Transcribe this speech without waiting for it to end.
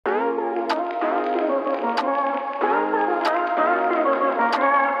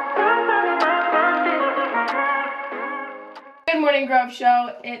Good morning, Grove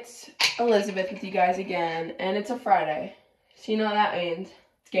Show. It's Elizabeth with you guys again, and it's a Friday. So you know what that means.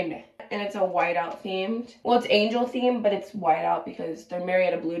 It's game day. And it's a whiteout themed. Well, it's angel themed, but it's whiteout because they're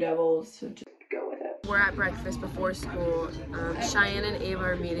Marietta Blue Devils, so just go with it. We're at breakfast before school. Cheyenne and Ava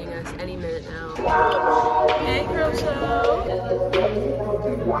are meeting us any minute now. Hey, Grove Show.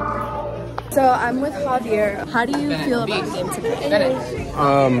 So I'm with Javier. How do you feel about the game today?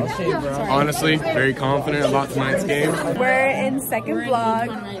 Honestly, very confident about tonight's game. We're in second vlog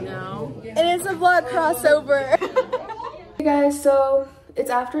Right now. It is a vlog crossover. Hey guys, so it's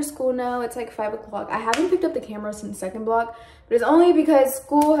after school now. It's like 5 o'clock. I haven't picked up the camera since second vlog, but it's only because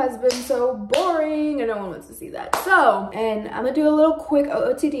school has been so boring and no one wants to see that. So, and I'm gonna do a little quick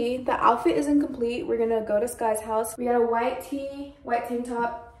OOTD. The outfit isn't complete. We're gonna go to Sky's house. We got a white tee, white tank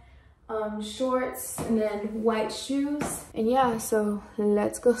top, shorts, and then white shoes. And yeah, so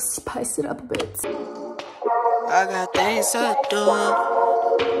let's go spice it up a bit. I got things to do.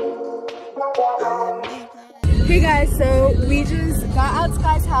 Hey guys, so we just got out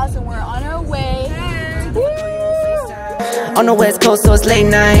Sky's house and we're on our way. On the West Coast, so it's late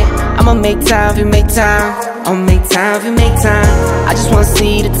night. I'ma make time if you make time. I'ma make time if you make time. I just wanna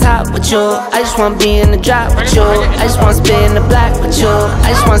see the top with you. I just wanna be in the drop with you. I just wanna spin the black with you. I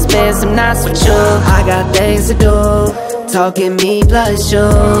just wanna spend some nights with you. I got things to do. Talking me plus you.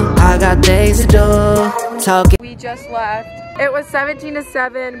 I got things to do. Talking. We just left. It was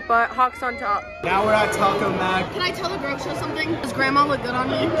 17-7, but Hawks on top. Now we're at Taco Mac. Can I tell the Grove Show something? Does grandma look good on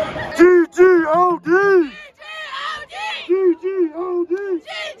me? GGOD! GGOD!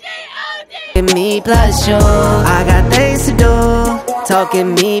 Me plus you. I got things to do.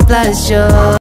 Talking me plus you.